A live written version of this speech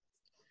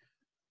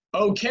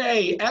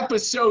Okay,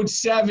 episode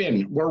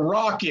 7. We're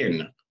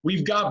rocking.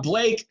 We've got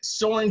Blake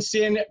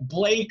Sorensen,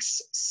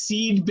 Blake's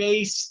Seed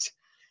Based,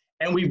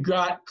 and we've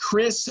got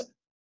Chris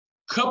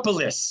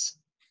Kupelis,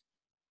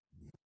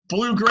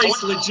 Blue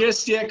Grace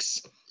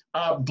Logistics.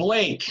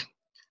 Blake,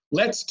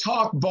 let's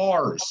talk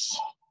bars.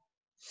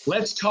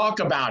 Let's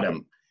talk about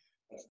them.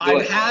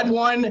 I've had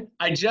one.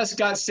 I just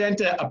got sent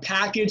a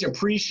package.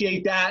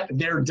 Appreciate that.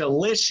 They're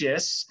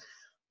delicious.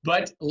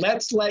 But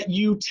let's let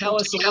you tell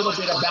us a little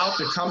bit about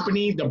the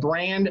company, the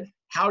brand.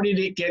 How did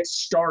it get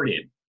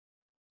started?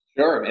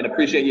 Sure, and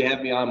appreciate you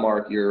having me on,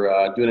 Mark.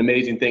 You're doing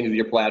amazing things with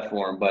your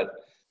platform. But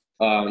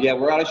yeah,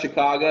 we're out of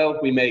Chicago.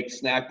 We make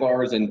snack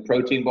bars and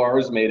protein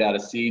bars made out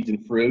of seeds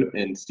and fruit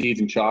and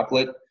seeds and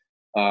chocolate.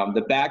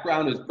 The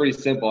background is pretty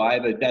simple. I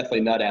have a deathly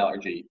nut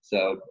allergy,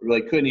 so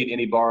really couldn't eat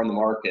any bar in the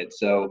market.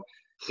 So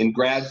in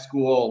grad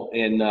school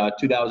in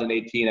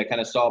 2018, I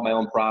kind of solved my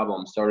own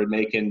problem, started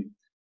making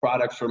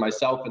products for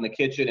myself in the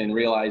kitchen and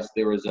realized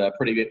there was a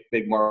pretty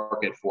big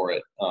market for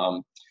it.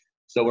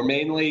 So we're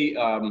mainly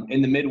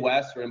in the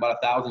Midwest. We're in about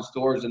 1,000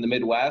 stores in the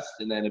Midwest,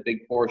 and then a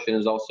big portion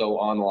is also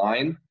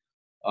online.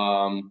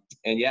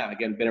 And yeah,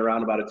 again, been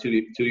around about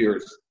 2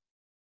 years.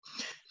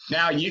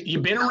 Now,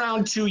 you've been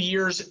around 2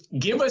 years.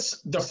 Give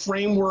us the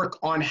framework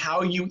on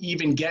how you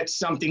even get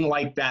something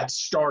like that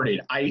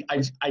started.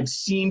 I've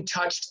seen,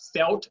 touched,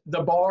 felt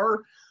the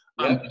bar.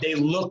 They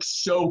look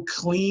so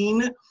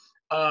clean.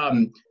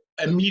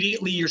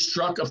 Immediately you're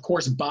struck, of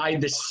course, by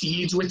the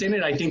seeds within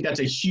it. I think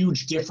that's a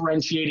huge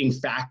differentiating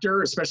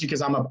factor, especially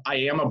because I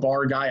am a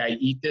bar guy. I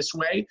eat this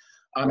way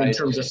in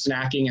terms of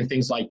snacking and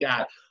things like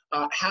that.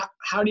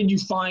 How did you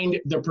find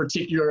the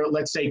particular,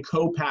 let's say,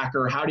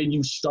 co-packer? How did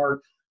you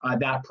start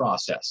that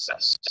process?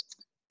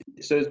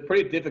 So it's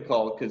pretty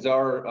difficult because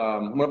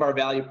one of our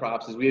value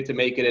props is we have to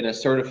make it in a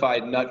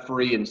certified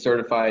nut-free and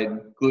certified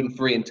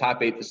gluten-free and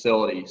top 8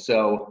 facility.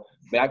 So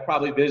I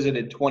probably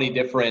visited 20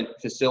 different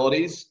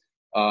facilities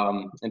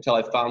until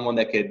I found one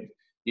that could,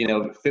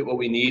 fit what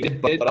we needed.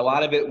 But a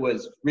lot of it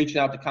was reaching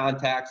out to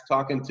contacts,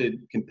 talking to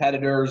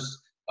competitors,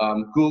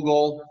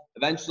 Google.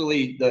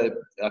 Eventually, the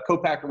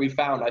co-packer I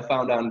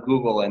found on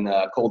Google and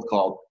cold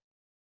called.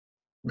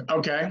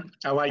 Okay,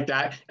 I like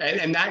that,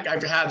 and that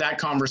I've had that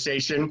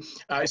conversation.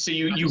 So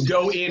you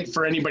go in,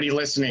 for anybody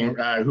listening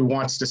who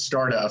wants to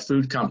start a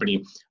food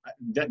company.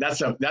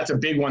 That's a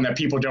big one that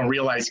people don't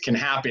realize can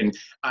happen.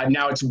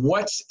 Now it's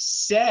what's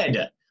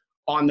said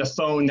on the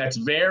phone that's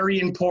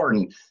very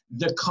important.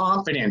 The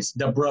confidence,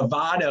 the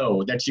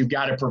bravado that you've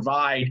got to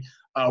provide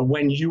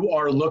when you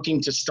are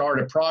looking to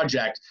start a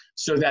project,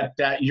 so that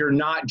you're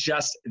not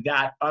just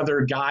that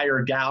other guy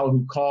or gal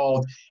who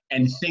called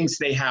and thinks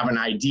they have an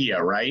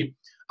idea, right?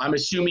 I'm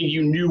assuming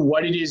you knew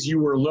what it is you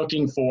were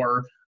looking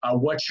for,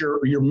 what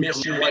your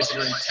mission was,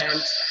 your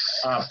intent,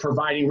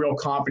 providing real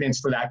confidence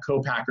for that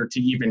co-packer to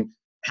even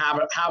have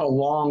a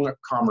long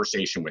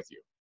conversation with you.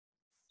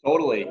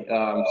 Totally.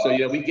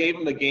 So we gave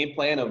them the game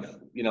plan of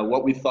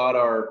what we thought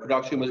our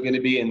production was going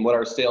to be and what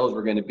our sales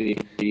were going to be.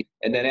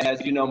 And then,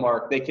 as you know,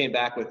 Mark, they came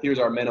back with, here's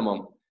our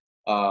minimum.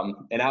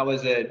 And I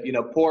was a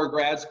poor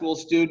grad school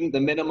student.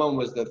 The minimum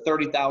was the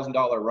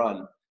 $30,000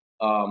 run.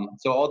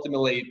 So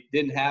ultimately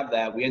didn't have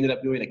that. We ended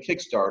up doing a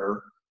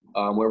Kickstarter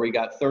where we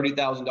got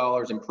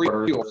 $30,000 in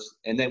pre-orders,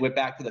 and then went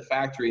back to the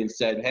factory and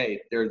said, hey,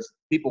 there's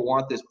people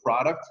want this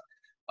product.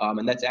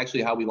 And that's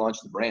actually how we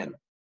launched the brand.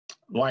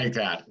 Like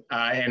that.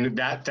 And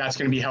that's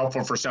going to be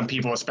helpful for some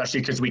people, especially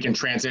because we can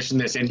transition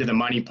this into the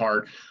money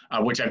part,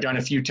 which I've done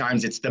a few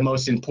times. It's the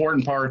most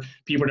important part.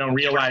 People don't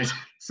realize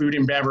food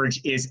and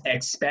beverage is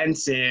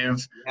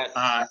expensive,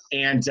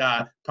 and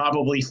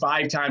probably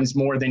 5 times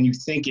more than you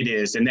think it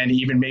is, and then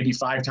even maybe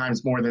 5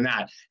 times more than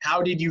that.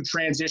 How did you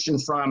transition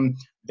from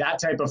that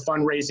type of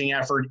fundraising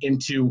effort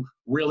into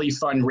really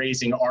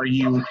fundraising? Are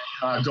you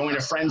going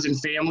to friends and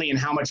family, and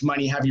how much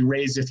money have you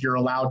raised, if you're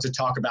allowed to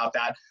talk about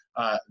that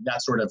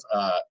sort of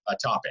a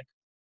topic?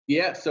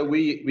 Yeah, so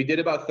we did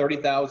about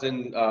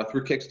 30,000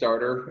 through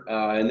Kickstarter,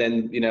 and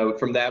then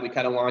from that we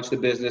kind of launched the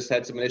business,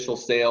 had some initial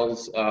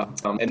sales,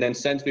 and then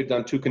since we've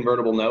done 2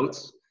 convertible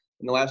notes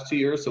in the last 2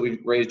 years, so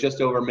we've raised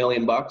just over $1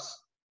 million,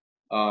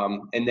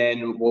 and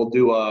then we'll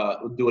do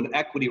an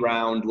equity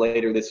round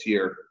later this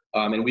year,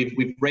 and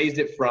we've raised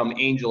it from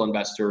angel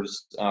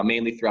investors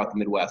mainly throughout the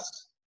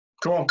Midwest.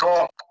 Cool.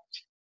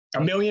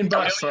 $1 million,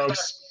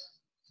 folks.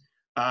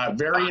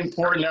 Very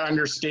important to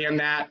understand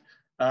that.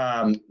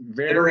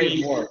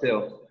 Very more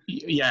too.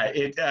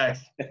 Yeah,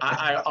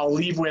 I'll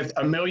leave with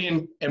 $1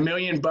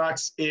 million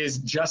is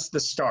just the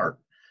start.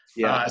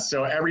 Yeah.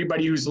 So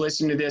everybody who's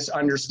listening to this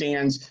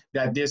understands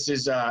that this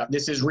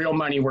is real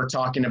money we're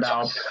talking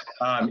about,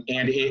 and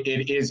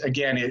it is,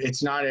 again,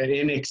 it's not an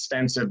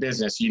inexpensive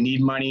business. You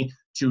need money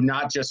to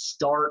not just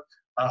start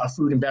a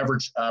food and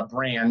beverage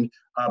brand,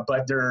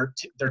 but there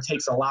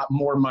takes a lot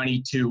more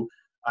money to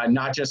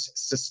not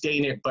just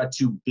sustain it, but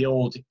to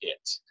build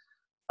it.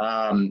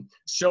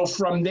 So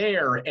from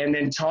there, and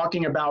then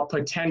talking about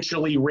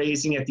potentially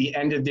raising at the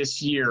end of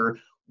this year,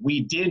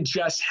 We did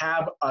just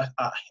have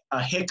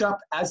a hiccup,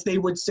 as they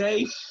would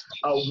say.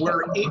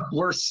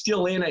 We're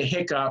still in a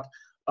hiccup.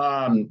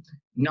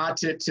 Not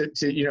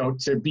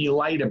to be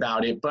light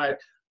about it, but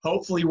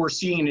hopefully we're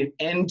seeing an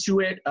end to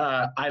it.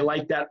 I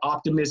like that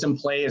optimism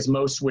play, as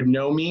most would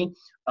know me.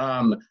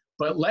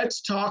 But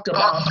let's talk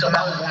about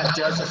how that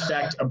does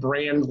affect a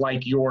brand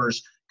like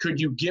yours. Could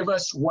you give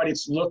us what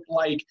it's looked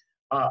like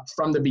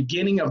from the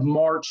beginning of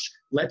March,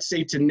 let's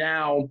say, to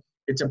now?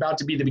 It's about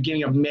to be the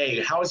beginning of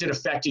May. How has it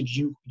affected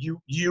you,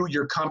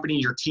 your company,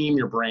 your team,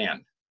 your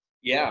brand?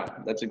 Yeah,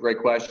 that's a great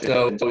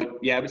question. So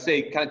yeah, I would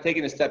say, kind of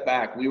taking a step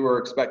back, we were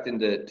expecting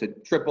to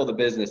triple the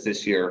business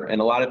this year,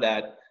 and a lot of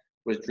that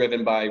was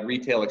driven by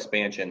retail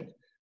expansion.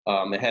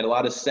 It had a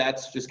lot of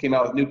sets, just came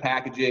out with new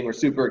packaging. We're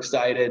super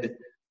excited.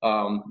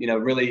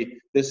 Really,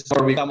 this is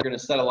where we're going to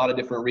set a lot of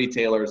different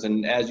retailers,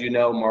 and as you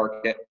know,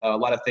 Mark, a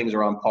lot of things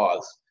are on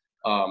pause.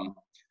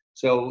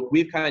 So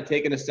we've kind of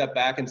taken a step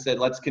back and said,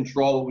 let's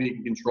control what we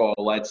can control.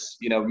 Let's,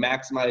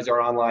 maximize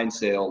our online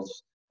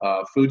sales.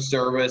 Food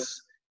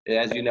service,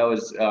 as you know,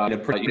 is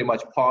pretty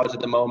much paused at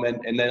the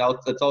moment. And then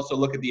let's also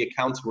look at the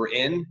accounts we're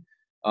in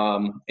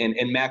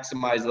and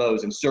maximize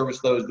those and service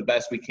those the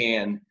best we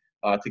can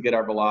to get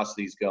our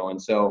velocities going.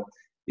 So,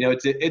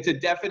 it's a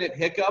definite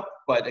hiccup,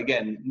 but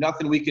again,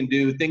 nothing we can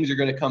do. Things are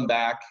going to come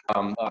back.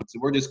 So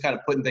we're just kind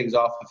of putting things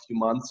off a few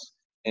months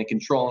and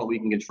controlling what we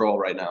can control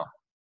right now.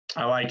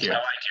 I like it.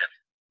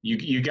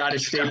 You got to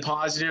stay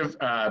positive,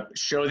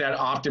 show that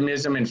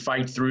optimism, and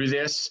fight through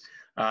this.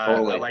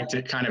 Totally. I like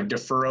to kind of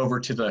defer over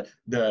to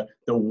the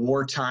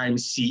wartime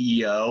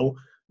CEO,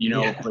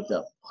 put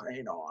the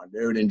plane on,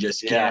 dude, and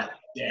just get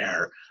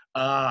there.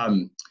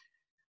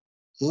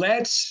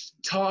 Let's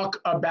talk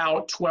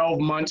about 12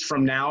 months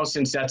from now,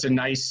 since that's a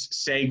nice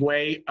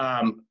segue.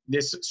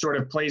 This sort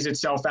of plays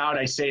itself out.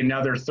 I say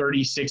another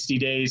 30, 60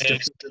 days to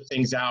figure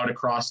things out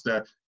across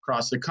the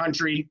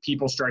country.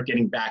 People start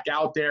getting back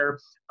out there.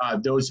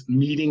 Those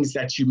meetings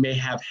that you may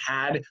have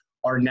had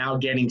are now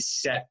getting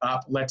set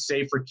up, let's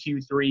say, for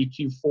Q3,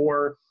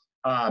 Q4.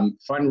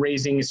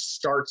 Fundraising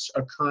starts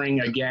occurring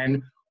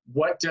again.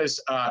 What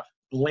does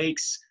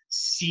Blake's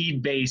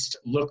seed-based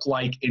look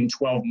like in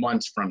 12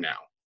 months from now?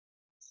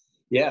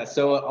 Yeah,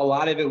 so a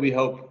lot of it we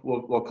hope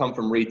will come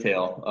from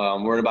retail.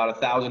 We're in about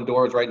 1,000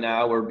 doors right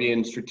now. We're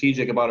being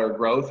strategic about our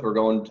growth. We're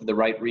going to the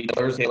right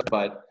retailers,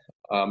 but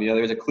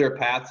there's a clear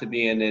path to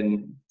being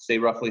in, say,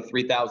 roughly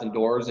 3,000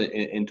 doors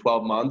in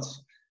 12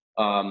 months.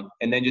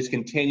 And then just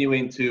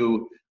continuing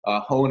to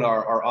hone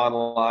our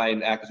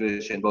online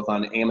acquisition, both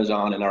on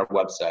Amazon and our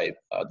website.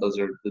 Those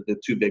are the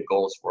two big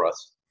goals for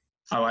us.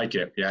 I like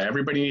it. Yeah,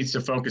 everybody needs to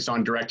focus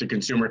on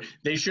direct-to-consumer.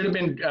 They should have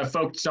been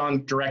focused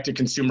on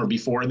direct-to-consumer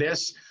before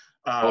this.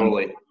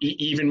 Totally.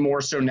 Even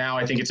more so now.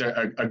 I think it's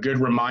a good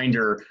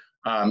reminder.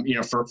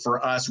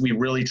 For us, we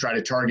really try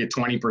to target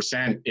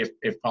 20%,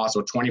 if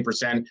possible,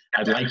 20%.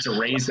 I'd like to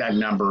raise that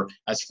number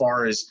as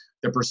far as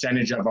the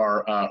percentage of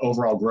our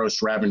overall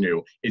gross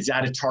revenue. Is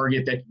that a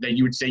target that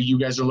you would say you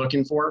guys are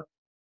looking for?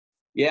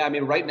 Yeah, I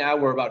mean, right now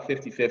we're about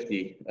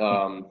 50-50.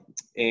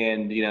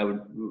 And,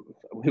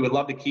 we would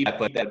love to keep it,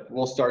 but that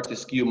we'll start to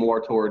skew more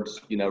towards,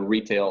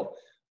 retail.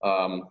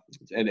 And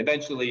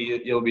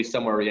eventually it'll be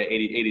somewhere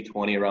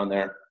 80-20 around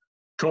there.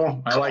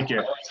 Cool. I like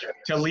it.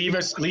 To leave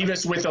us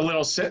with a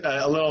little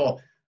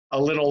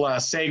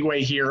segue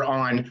here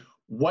on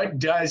what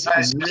does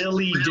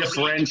really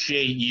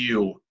differentiate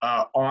you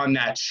on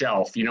that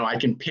shelf. I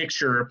can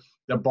picture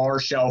the bar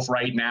shelf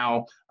right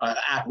now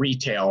at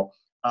retail.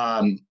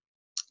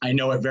 I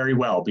know it very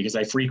well because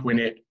I frequent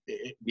it.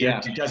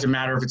 It doesn't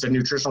matter if it's a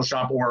nutritional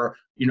shop or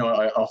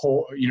a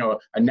whole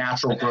a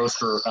natural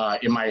grocer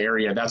in my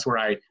area. That's where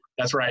I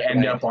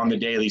end up on the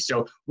daily.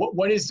 So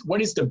what is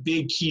the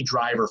big key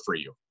driver for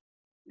you?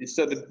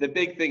 So the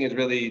big thing is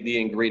really the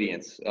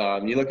ingredients.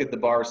 You look at the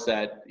bar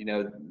set,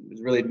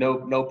 there's really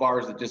no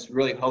bars that just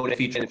really hone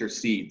feature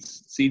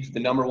seeds. Seeds are the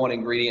number one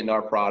ingredient in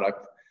our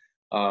product.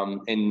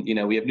 And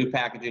we have new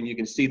packaging. You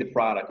can see the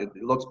product. It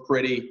looks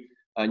pretty,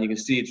 and you can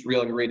see it's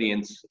real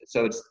ingredients.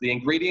 So it's the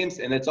ingredients,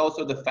 and it's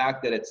also the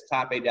fact that it's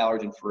top 8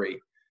 allergen free.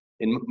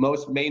 In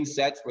most main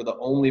sets, we're the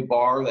only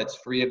bar that's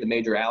free of the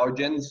major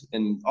allergens,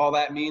 and all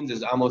that means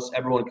is almost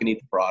everyone can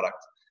eat the product.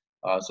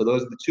 So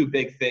those are the two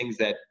big things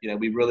that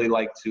we really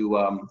like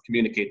to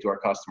communicate to our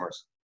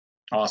customers.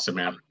 Awesome,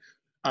 man.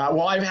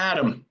 Well, I've had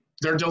them.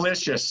 They're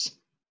delicious,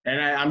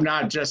 and I'm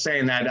not just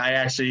saying that. I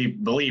actually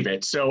believe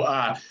it. So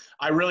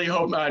I really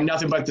hope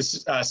nothing but the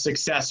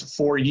success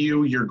for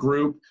you, your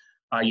group,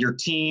 your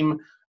team.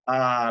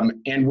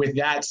 And with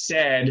that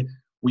said,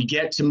 we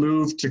get to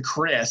move to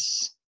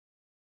Chris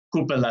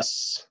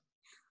Kupelas.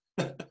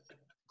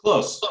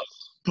 Close.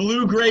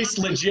 Blue Grace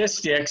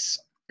Logistics.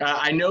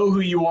 I know who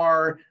you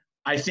are.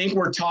 I think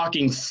we're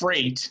talking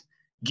freight.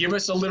 Give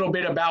us a little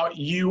bit about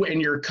you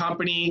and your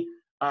company,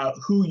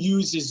 who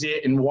uses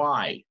it and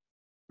why.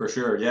 For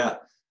sure, yeah.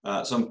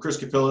 So I'm Chris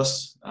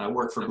Kupelas. I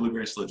work for Blue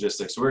Grace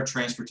Logistics. We're a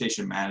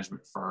transportation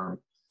management firm.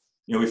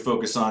 We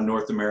focus on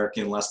North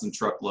American, less than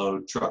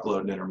truckload,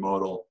 and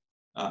intermodal.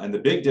 And the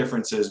big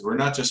difference is we're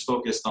not just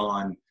focused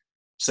on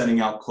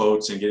sending out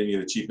quotes and getting you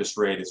the cheapest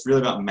rate. It's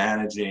really about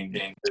managing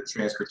the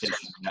transportation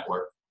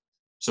network.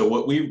 So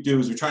what we do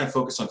is we try and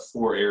focus on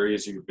 4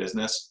 areas of your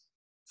business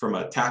from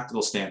a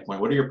tactical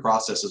standpoint. What are your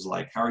processes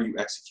like? How are you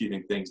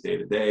executing things day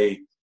to day?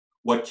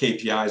 What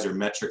KPIs or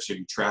metrics are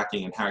you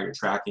tracking and how you're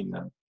tracking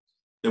them?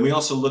 Then we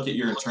also look at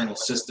your internal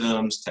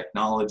systems,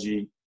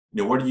 technology.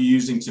 What are you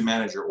using to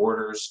manage your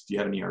orders? Do you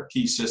have an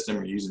ERP system?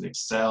 Are you using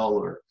Excel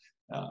or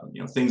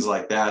things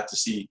like that to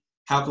see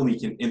how can we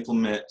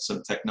implement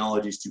some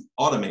technologies to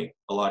automate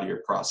a lot of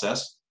your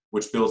process,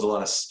 which builds a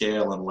lot of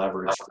scale and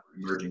leverage for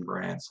emerging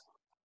brands.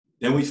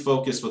 Then we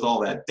focus with all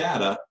that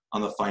data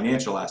on the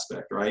financial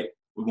aspect, right?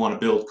 We want to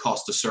build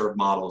cost to serve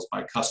models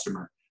by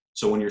customer.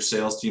 So when your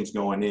sales team's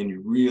going in,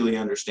 you really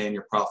understand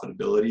your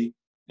profitability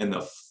and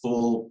the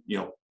full,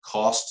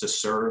 cost to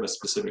serve a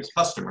specific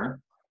customer,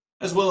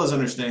 as well as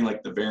understanding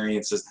like the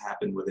variances that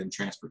happen within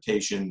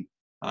transportation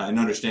and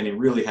understanding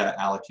really how to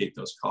allocate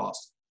those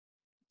costs.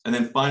 And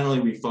then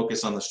finally, we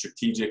focus on the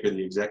strategic or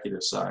the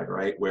executive side,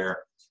 right? Where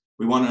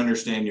we want to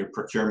understand your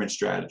procurement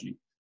strategy.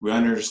 We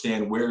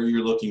understand where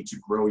you're looking to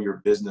grow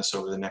your business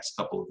over the next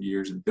couple of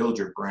years and build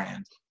your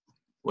brand,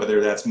 whether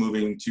that's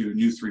moving to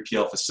new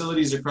 3PL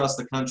facilities across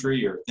the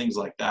country or things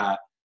like that,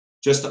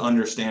 just to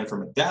understand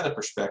from a data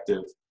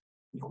perspective,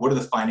 what are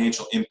the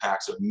financial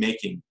impacts of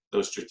making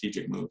those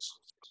strategic moves.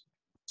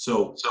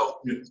 So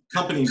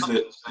companies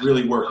that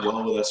really work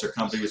well with us are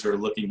companies that are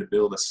looking to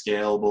build a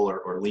scalable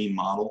or lean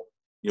model.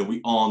 We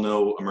all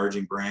know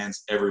emerging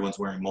brands, everyone's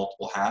wearing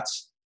multiple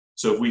hats.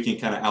 So if we can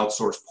kind of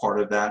outsource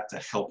part of that to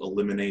help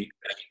eliminate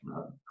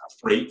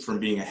freight from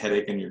being a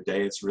headache in your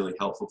day, it's really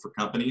helpful for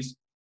companies.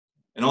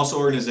 And also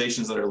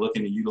organizations that are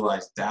looking to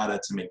utilize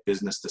data to make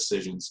business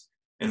decisions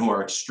and who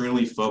are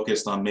extremely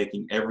focused on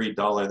making every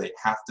dollar they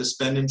have to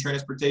spend in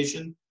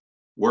transportation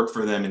work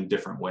for them in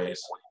different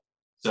ways.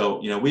 So,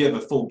 we have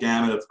a full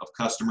gamut of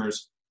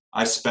customers.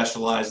 I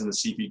specialize in the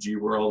CPG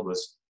world,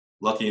 was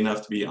lucky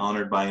enough to be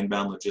honored by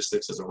Inbound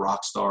Logistics as a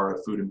rock star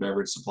of food and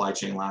beverage supply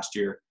chain last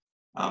year.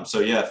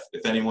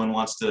 If anyone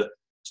wants to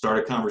start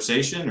a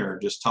conversation or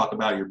just talk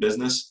about your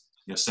business,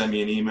 send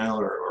me an email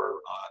or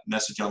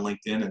message on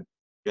LinkedIn and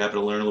be happy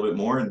to learn a little bit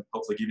more and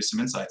hopefully give you some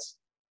insights.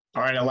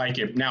 All right, I like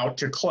it. Now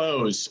to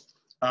close,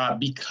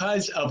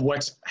 because of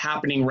what's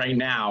happening right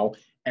now,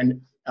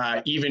 and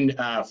even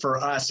for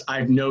us,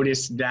 I've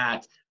noticed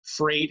that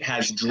freight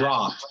has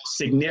dropped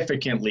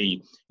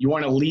significantly. You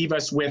want to leave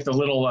us with a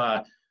little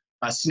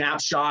a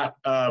snapshot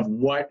of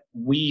what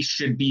we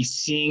should be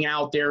seeing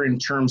out there in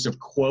terms of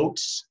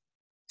quotes?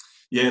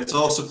 Yeah, it's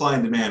all supply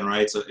and demand,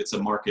 right? It's a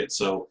market.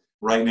 So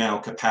right now,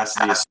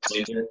 capacity is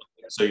limited.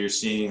 So you're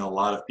seeing a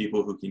lot of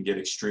people who can get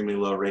extremely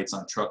low rates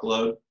on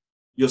truckload.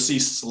 You'll see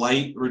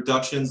slight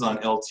reductions on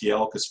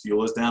LTL because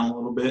fuel is down a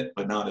little bit,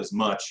 but not as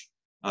much.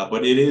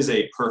 But it is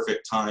a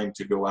perfect time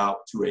to go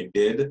out to a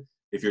bid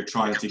if you're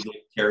trying to get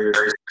carrier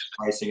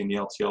pricing in the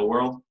LTL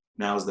world.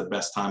 Now is the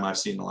best time I've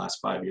seen in the last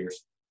 5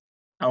 years.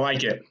 I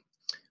like it.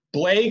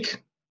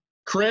 Blake,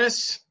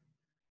 Chris,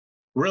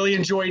 really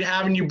enjoyed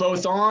having you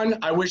both on.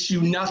 I wish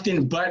you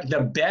nothing but the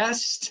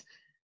best.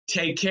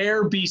 Take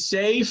care. Be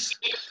safe.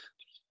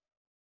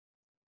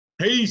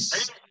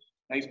 Peace.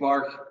 Thanks,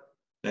 Mark.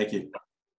 Thank you.